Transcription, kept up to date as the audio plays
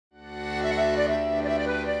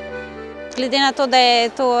glede na to, da je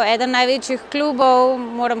to eden največjih klubov,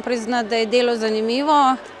 moram priznati, da je delo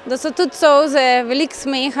zanimivo, da so tudi solze, veliko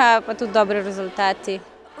smeha, pa tudi dobri rezultati.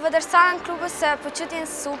 V drsalnem klubu se počutim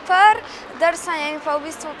super, drsanje mi pa v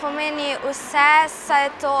bistvu pomeni vse, saj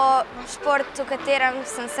je to šport, v katerem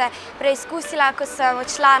sem se preizkusila, ko sem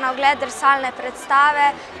odšla na ogled drsalne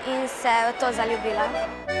predstave in se v to zaljubila.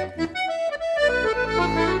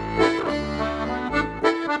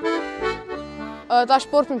 Ta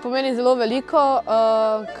šport mi pomeni zelo veliko,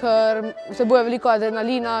 ker vsebuje veliko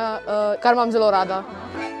adrenalina, kar imam zelo rada.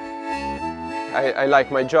 I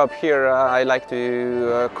like my job here. I like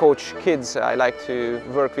to coach kids. I like to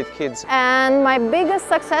work with kids. And my biggest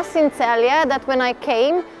success in Celje, that when I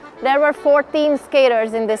came, there were 14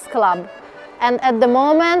 skaters in this club. And at the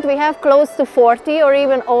moment we have close to 40 or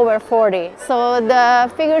even over 40. So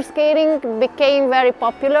the figure skating became very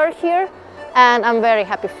popular here and I'm very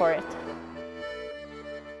happy for it.